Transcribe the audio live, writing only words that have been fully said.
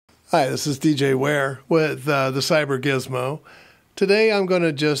Hi, this is DJ Ware with the Cyber Gizmo. Today I'm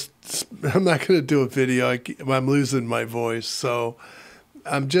not going to do a video. I'm losing my voice, so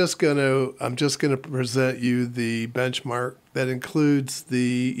I'm just going to present you the benchmark that includes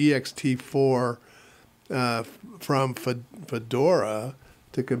the Ext4 from Fedora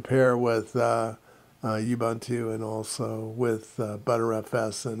to compare with Ubuntu and also with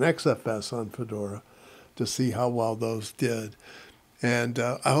ButterFS and XFS on Fedora to see how well those did. And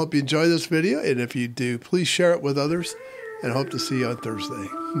I hope you enjoy this video, and if you do, please share it with others, and hope to see you on Thursday.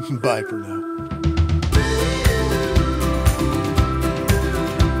 Bye for now.